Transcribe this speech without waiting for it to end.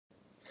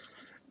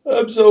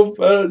I'm so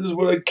fat I just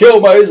want to kill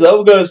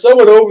myself because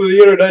someone over the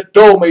internet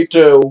told me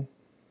to.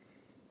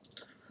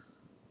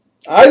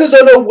 I just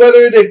don't know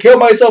whether to kill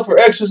myself or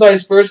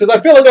exercise first because I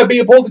feel like I'm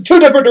being pulled in two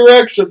different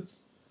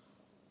directions.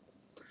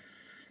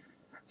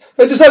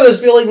 I just have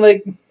this feeling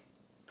like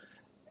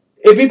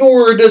if people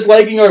were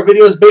disliking our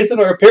videos based on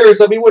our appearance,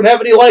 then we wouldn't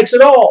have any likes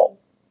at all.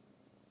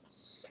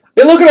 I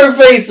mean, look at our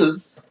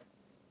faces.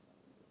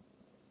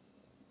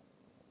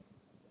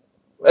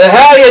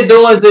 How you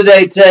doing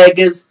today,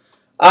 Tegus?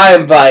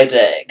 I'm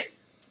Vitek.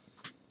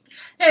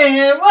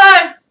 And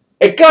what?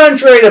 And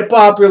contrary to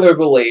popular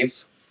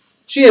belief,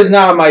 she is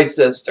not my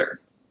sister.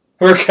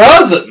 We're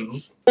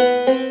cousins.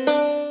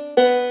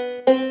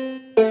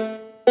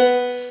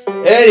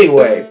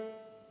 Anyway,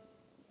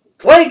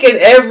 like in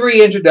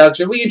every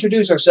introduction, we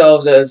introduce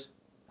ourselves as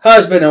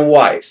husband and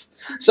wife.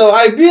 So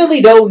I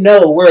really don't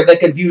know where the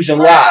confusion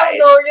lies. I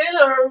don't know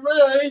either,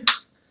 really.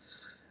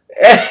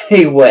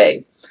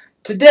 Anyway,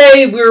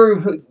 today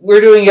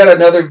we're doing yet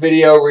another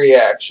video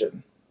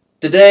reaction.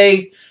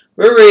 Today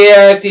we're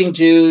reacting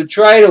to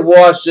Try to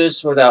Watch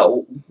This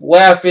Without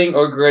Laughing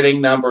or Grinning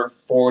number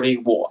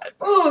 41.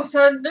 Oh,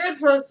 so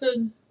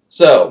different.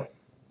 So,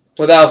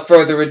 without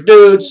further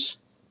ado, let's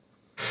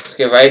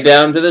get right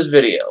down to this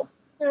video.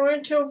 I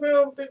went to a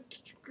real big.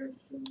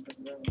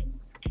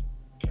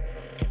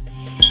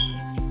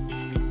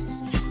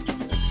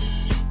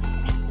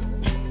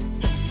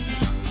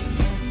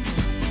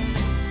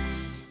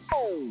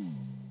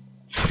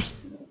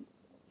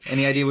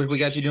 Any idea what we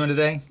got you doing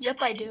today? Yep,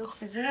 I do.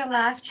 Is it a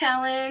laugh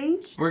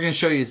challenge? We're going to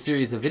show you a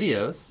series of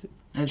videos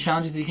and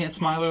challenges you can't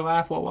smile or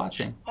laugh while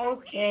watching.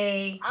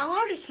 Okay. I'm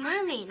already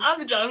smiling.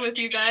 I'm done with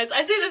you guys.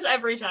 I say this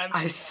every time.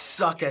 I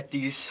suck at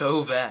these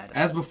so bad.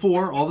 As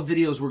before, all the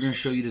videos we're going to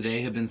show you today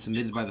have been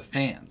submitted by the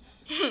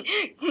fans.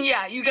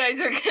 Yeah, you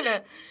guys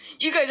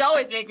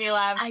always make me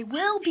laugh. I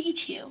will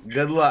beat you.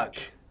 Good luck.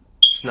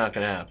 It's not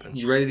gonna happen.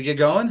 You ready to get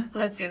going?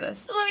 Let's do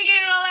this. Let me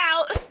get it all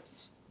out.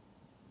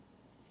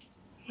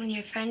 When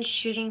your friend's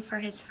shooting for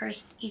his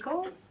first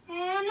eagle?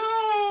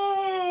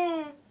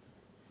 Oh no!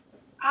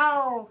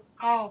 Oh,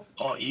 golf.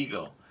 Oh,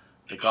 eagle.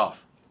 The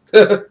golf.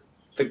 The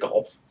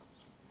golf.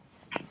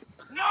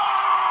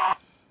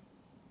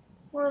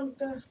 What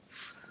the?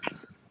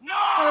 No!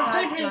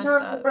 I think you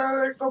talk about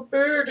like a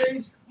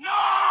birdie.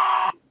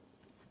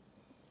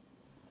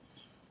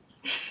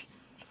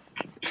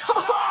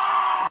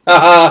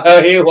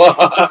 Haha, he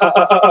lost.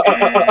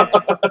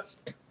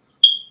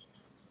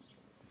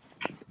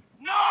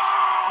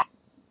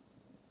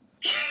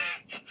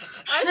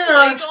 I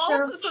play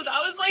golf, so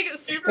that was like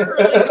super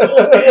really cool.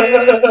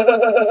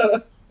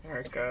 There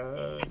it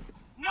goes.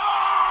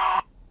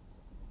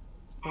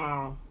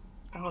 Wow.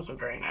 That wasn't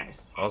very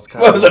nice. That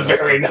was a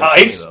very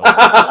nice.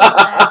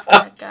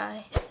 That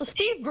guy. Well,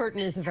 Steve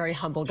Burton is a very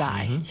humble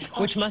guy,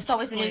 which must It's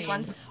always the news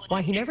ones.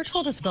 why he never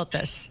told us about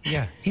this.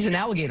 Yeah, he's an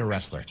alligator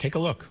wrestler. Take a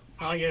look.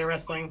 Alligator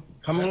wrestling.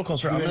 Come a little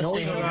closer. I'm gonna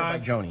stay here by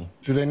Joni.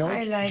 Do they know?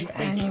 I like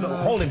animals.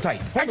 Hold him tight.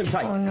 Hold him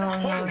tight. Oh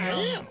no, no,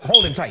 no.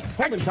 Hold him tight.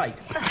 Hold him tight.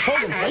 Hold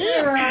him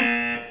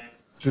tight.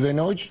 Do they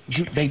know each?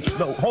 They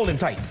no. Hold him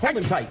tight. Hold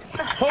him tight.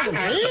 Hold him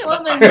tight.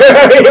 Well, then, He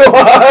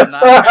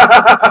lost.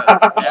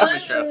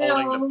 Amateur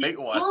holding the big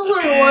one. I'm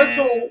gonna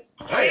whistle.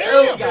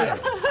 You got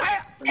it.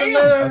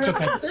 That's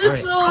okay.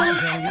 This one.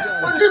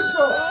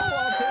 Wonderful.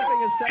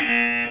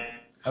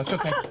 That's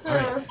okay.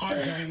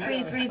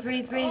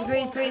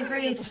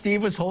 Breathe.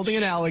 Steve was holding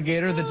an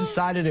alligator that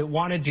decided it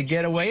wanted to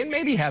get away and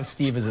maybe have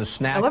Steve as a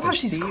snack. I love how but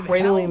she's Steve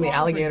cradling the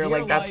held on for alligator dear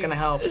like that's life. gonna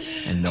help.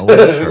 And no one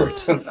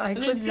was hurt. If I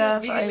could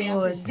laugh, I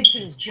would.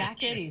 Fixing his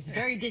jacket. He's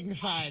very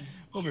dignified.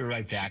 We'll be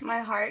right back. My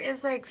heart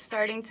is like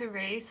starting to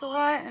race a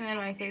lot, and then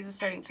my face is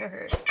starting to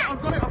hurt.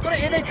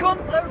 Here they come.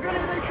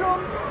 Here they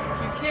come.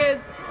 Cute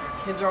kids.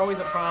 Kids are always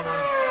a problem.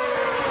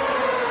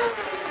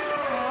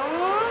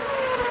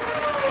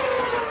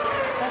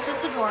 That's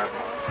just adorable.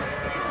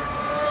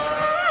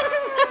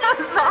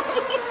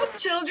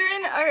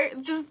 Children are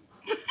just.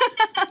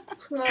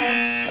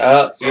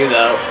 Oh, she's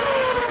out.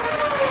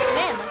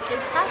 Man, that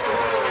kid's happy.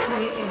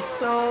 He is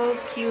so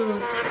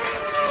cute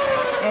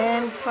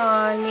and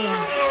funny.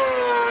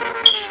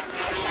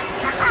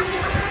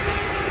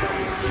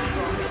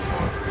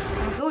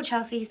 Don't do it,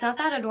 Chelsea. He's not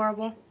that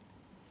adorable.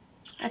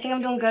 I think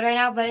I'm doing good right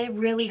now, but it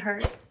really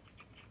hurt.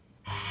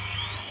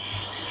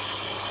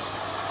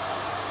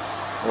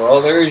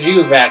 Well, there's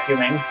you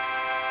vacuuming.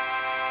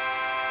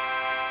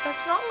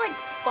 That's not like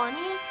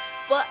funny,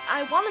 but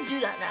I want to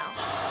do that now.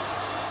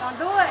 Don't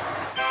do it.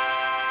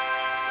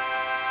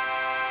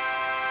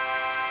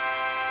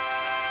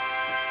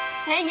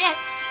 Dang it.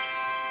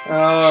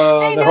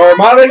 Oh, the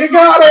harmonica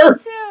got her.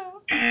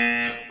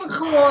 Oh,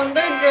 come on,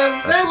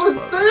 that was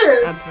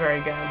good. That's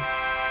very good.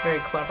 Very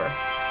clever.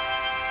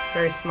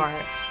 Very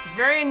smart.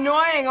 Very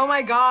annoying. Oh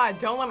my god.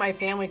 Don't let my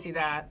family see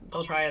that.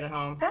 They'll try it at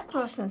home. That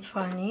wasn't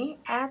funny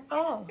at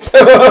all.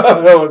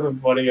 That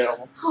wasn't funny at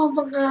all. Oh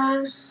my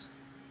god.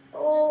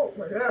 Oh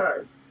my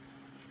god.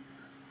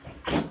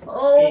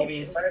 Oh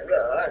Babies. my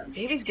god.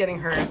 Babies getting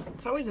hurt.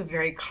 It's always a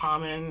very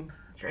common,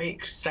 very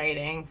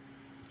exciting.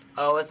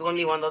 Oh, it's gonna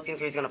be one of those things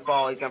where he's gonna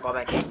fall. He's gonna fall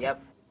back in.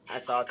 Yep, I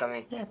saw it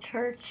coming. That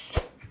hurts.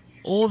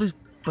 All this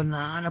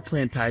banana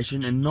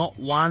plantation and not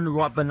one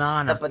ripe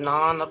banana. The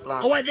banana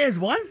plant. Oh wait, there's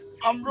one.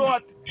 I'm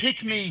right.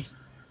 Pick me.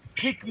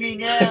 Pick me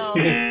now.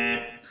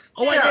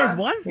 Oh wait, there's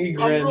one. He I'm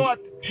grinned. right.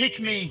 Pick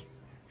me.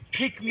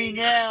 Pick me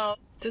now.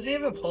 Does he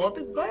have a pull up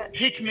his butt?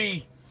 Pick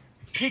me.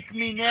 Pick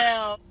me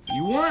now.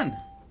 You won.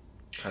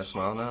 Can I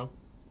smile now?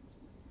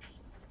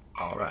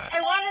 All right. I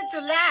wanted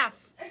to laugh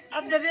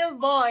at the real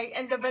boy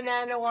and the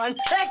banana one.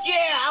 Heck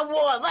yeah, I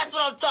won. That's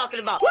what I'm talking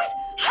about. What?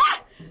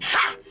 Ha!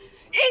 Ha!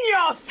 In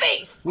your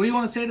face! What do you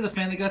want to say to the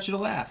fan that got you to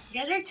laugh? You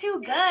guys are too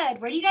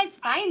good. Where do you guys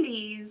find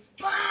these?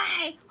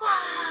 Why?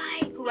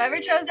 Whoever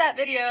chose that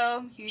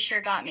video, you sure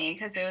got me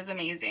because it was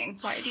amazing.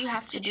 Why do you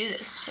have to do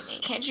this to me?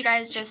 Can't you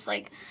guys just,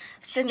 like,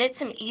 submit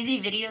some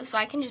easy videos so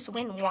I can just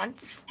win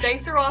once?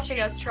 Thanks for watching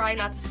us try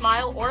not to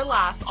smile or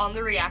laugh on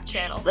the React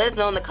channel. Let us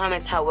know in the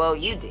comments how well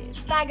you did.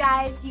 Bye,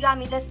 guys. You got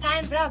me this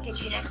time, but I'll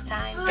get you next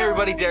time. Hey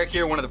everybody, Derek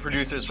here, one of the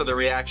producers for the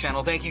React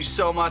channel. Thank you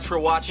so much for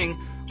watching.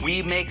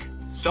 We make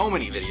so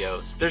many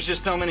videos. There's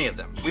just so many of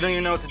them. We don't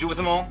even know what to do with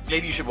them all.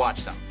 Maybe you should watch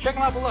some. Check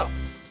them out below.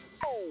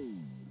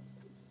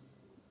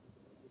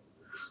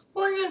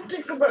 What do you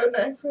think about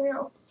that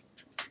video?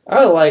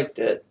 I liked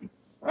it.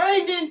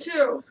 I did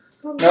too.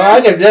 No,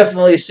 I could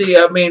definitely see.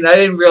 I mean, I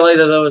didn't realize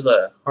that there was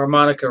a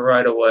harmonica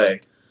right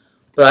away.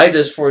 But I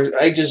just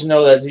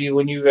know that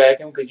when you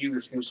vacuum, because you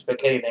refuse to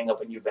pick anything up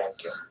when you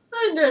vacuum.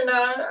 I did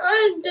not.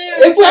 I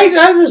did.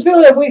 I just feel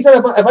that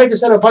if I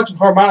just set a bunch of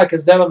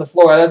harmonicas down on the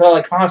floor, that's all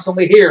I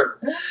constantly hear.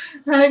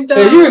 I don't.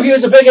 Because you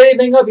refuse to pick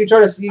anything up, you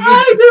try to.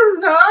 I do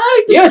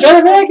not. Yeah, try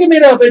to vacuum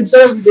it up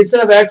instead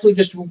of actually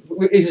just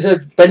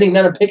bending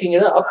down and picking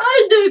it up.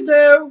 I do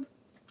too.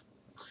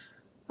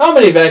 How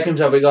many vacuums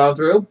have we gone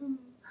through?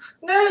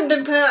 Not in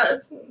the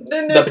past.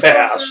 The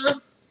past.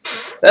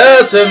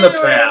 That's in the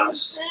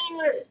past.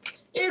 Anyway,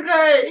 you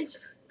guys,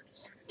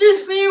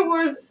 this video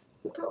was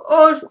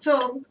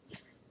awesome.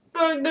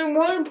 But the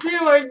one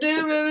film I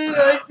did really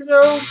like,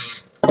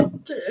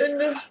 in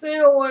this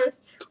video was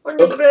when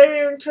the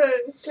baby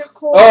turned to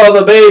cold. Oh,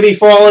 the baby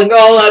falling.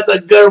 Oh, that's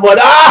a good one.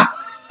 Ah!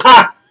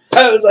 Ha!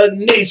 That was a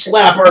knee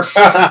slapper.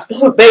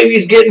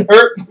 Baby's getting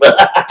hurt.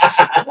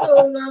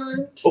 Oh,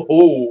 no.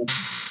 Oh.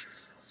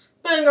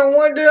 And the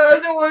one, the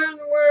other one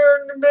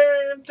where the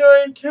baby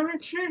started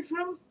temperature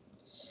from?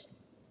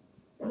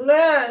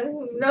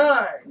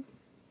 None.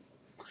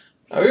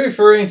 Are you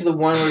referring to the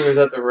one where he was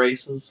at the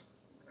races?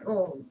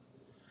 Oh.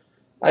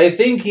 I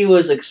think he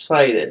was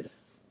excited.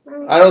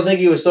 I don't think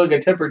he was throwing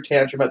a temper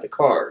tantrum at the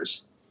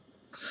cars.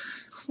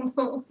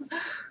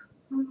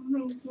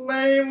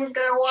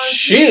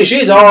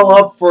 She's all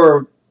up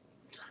for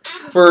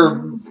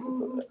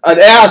an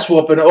ass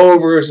whooping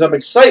over some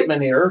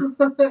excitement here.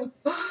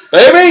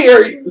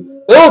 Baby,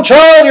 little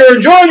child, you're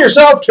enjoying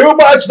yourself too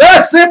much.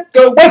 That's it.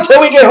 Go wait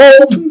till we get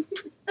home.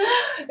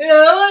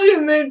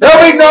 There'll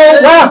be no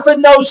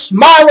laughing, no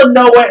smiling,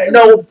 no.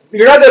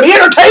 You're not gonna be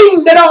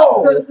entertained at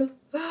all.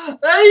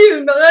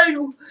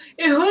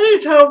 It's hard to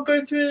tell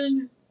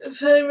between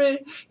Simon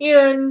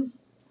and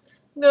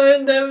the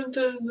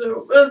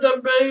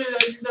baby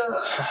like that.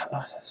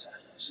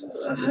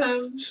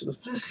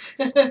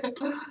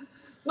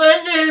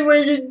 But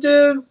anyway,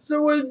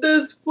 with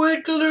this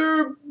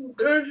particular,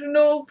 there's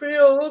no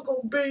video, look how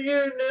big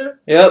in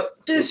the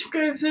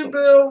description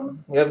below.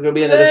 Yep, it'll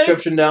be in the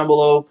description down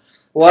below.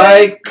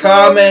 Like,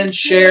 comment,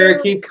 share,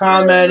 keep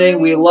commenting.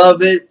 We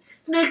love it.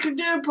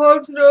 Negative,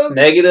 positive.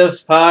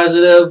 Negative,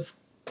 positive.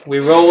 We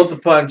roll with the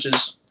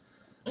punches.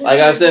 Like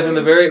I said from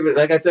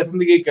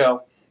the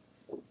get-go.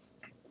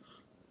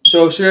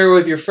 So share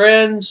with your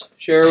friends,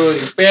 share with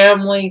your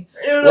family,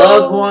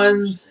 loved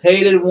ones,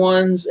 hated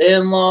ones,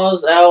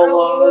 in-laws,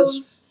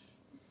 outlaws.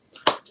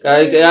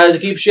 Guys,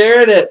 keep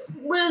sharing it.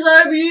 We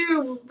love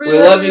you. We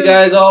love you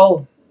guys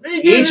all.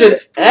 Each and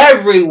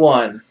every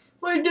one.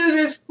 We do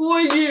this for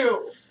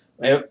you.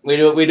 We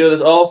do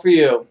this all for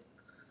you.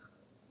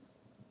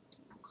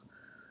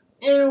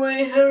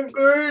 Anyway, have a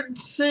good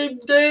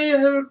safe day.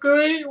 Have a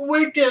great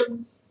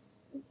weekend.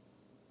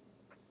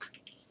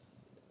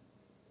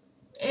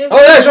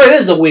 Oh, that's right. It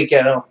is the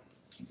weekend. Oh,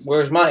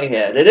 where's my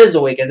head? It is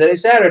the weekend.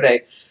 Today's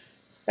Saturday.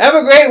 Have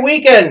a great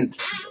weekend.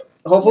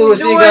 Hopefully we'll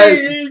see you guys.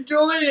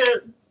 Enjoy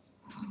it.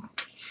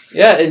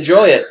 Yeah,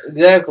 enjoy it.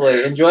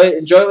 Exactly.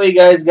 Enjoy what you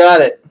guys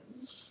got it.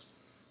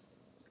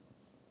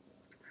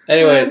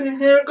 Anyway.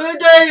 Have a good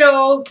day,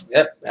 y'all.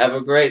 Yep. Have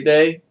a great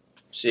day.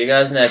 See you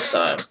guys next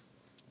time.